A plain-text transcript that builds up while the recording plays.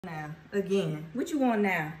Now, again, what you want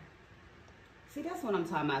now? See, that's what I'm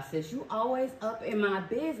talking about, sis. You always up in my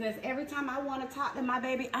business. Every time I want to talk to my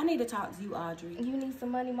baby, I need to talk to you, Audrey. You need some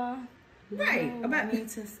money, Mom? Right. No, I need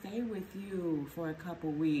to stay with you for a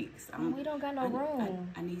couple weeks. We don't got no room.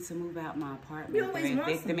 I need to move out my apartment. You always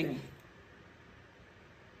want something.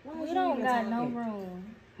 We don't got no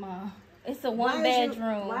room, Mom. It's a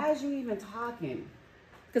one-bedroom. Why is you even talking?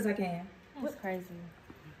 Because I can. That's crazy.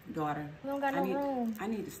 Daughter, We don't got no room. I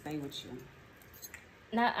need to stay with you.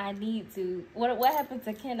 Not I need to. What happened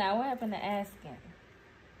to Ken? What happened to asking?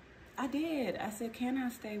 I did. I said, can I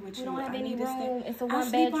stay with you? We don't have any room. It's a one-bedroom. I'll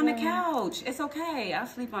sleep on the couch. It's okay. I'll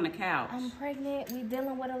sleep on the couch. I'm pregnant. We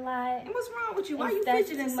dealing with a lot. And what's wrong with you? Why you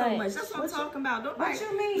fidgeting so much? That's what I'm talking about. What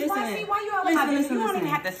you mean? Listen, why you always listen, you don't even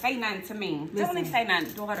have to say nothing to me. Don't even say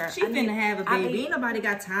nothing, daughter. She finna have a baby. Ain't nobody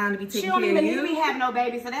got time to be taking care of you. She don't even need to be having no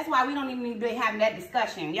baby, so that's why we don't even need to be having that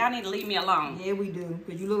discussion. Y'all need to leave me alone. Yeah, we do.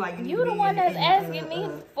 Because you look like you the one that's asking me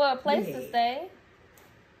for a place to stay.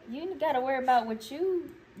 You got to worry about what you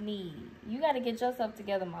need. You got to get yourself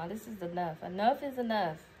together, Mom. This is enough. Enough is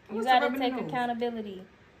enough. You got to take accountability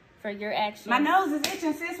for your actions. My nose is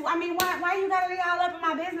itching, sis. I mean, why you got to be all up in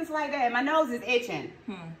my business like that? My nose is itching.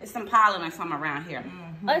 It's some pollen or something around here.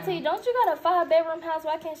 Auntie, don't you got a 5-bedroom house?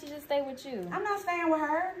 Why can't she just stay with you? I'm not staying with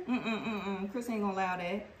her. Chris ain't gonna allow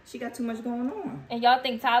that. She got too much going on. And y'all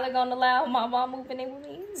think Tyler gonna allow my mom moving in with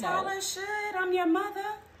me? No. Tyler should. I'm your mother.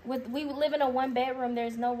 We live in a 1-bedroom.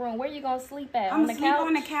 There's no room. Where you gonna sleep at? I'm on the gonna sleep couch?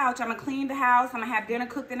 on the couch. I'm gonna clean the house. I'm gonna have dinner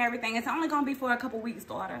cooked and everything. It's only gonna be for a couple weeks,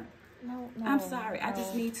 daughter. No. I'm sorry. I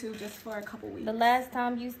just need to just for a couple weeks. The last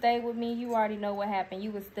time you stayed with me, you already know what happened. You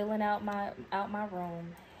was stealing out my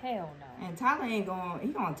room. Hell no. And Tyler ain't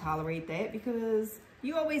gonna tolerate that because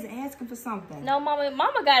you always asking for something. No,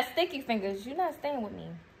 Mama got sticky fingers. You're not staying with me.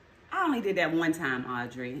 I only did that one time,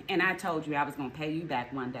 Audrey, and I told you I was gonna pay you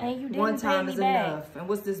back one day. And you didn't one time pay me is back. enough. And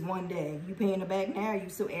what's this one day? You paying her back now? Or you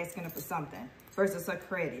still asking her for something? First it's her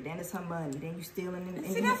credit, then it's her money, then you stealing.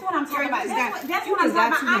 See, that's what I'm talking about. That's what I'm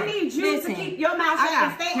talking about. I need you to keep your mouth shut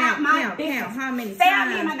and stay out my business. How many stay times out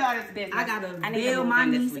me and my daughter's business. I gotta bail my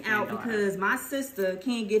niece out because my sister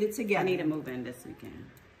can't get it together. I need to move in this weekend.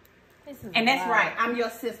 And that's right. I'm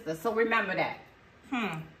your sister, so remember that.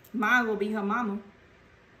 Mine will be her mama.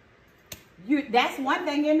 That's one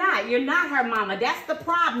thing you're not. You're not her mama. That's the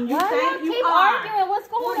problem. You think you keep are. Arguing? What's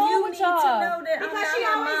going on with y'all? Because she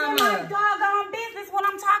always in my doggone business when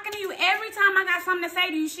I'm talking to you. Every time I got something to say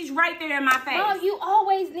to you, she's right there in my face. No, you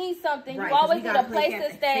always need something. Right, you always need a place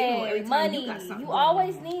to stay, money. You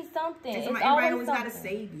always need something. It's always got to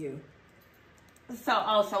save you.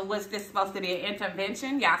 So was this supposed to be an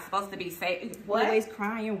intervention? Y'all supposed to be safe? What? Always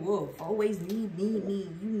crying wolf. Always need. You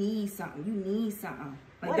need something. You need something.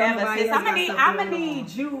 Like whatever, sis. I'm gonna need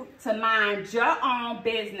you to mind your own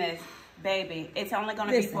business, baby. It's only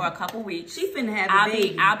gonna be for a couple weeks. She finna have a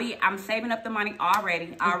baby. I'm saving up the money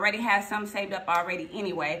already. I already have some saved up already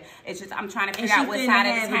anyway. It's just I'm trying to figure out what side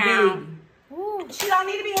of town. She don't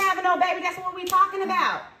need to be having no baby. That's what we talking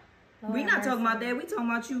about. We not talking about that. We talking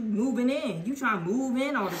about you moving in. You trying to move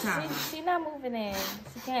in all the time. She not moving in.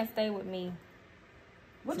 She can't stay with me.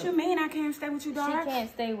 What you mean I can't stay with you, daughter? She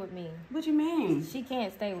can't stay with me. What you mean? She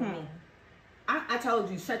can't stay with me. I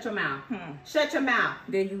told you, shut your mouth. Shut your mouth.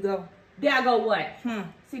 There you go. There I go what?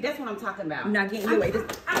 See, that's what I'm talking about. You're not getting your way. Auntie,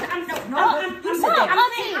 Mama,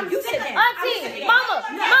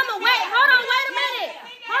 wait, hold on, wait a minute.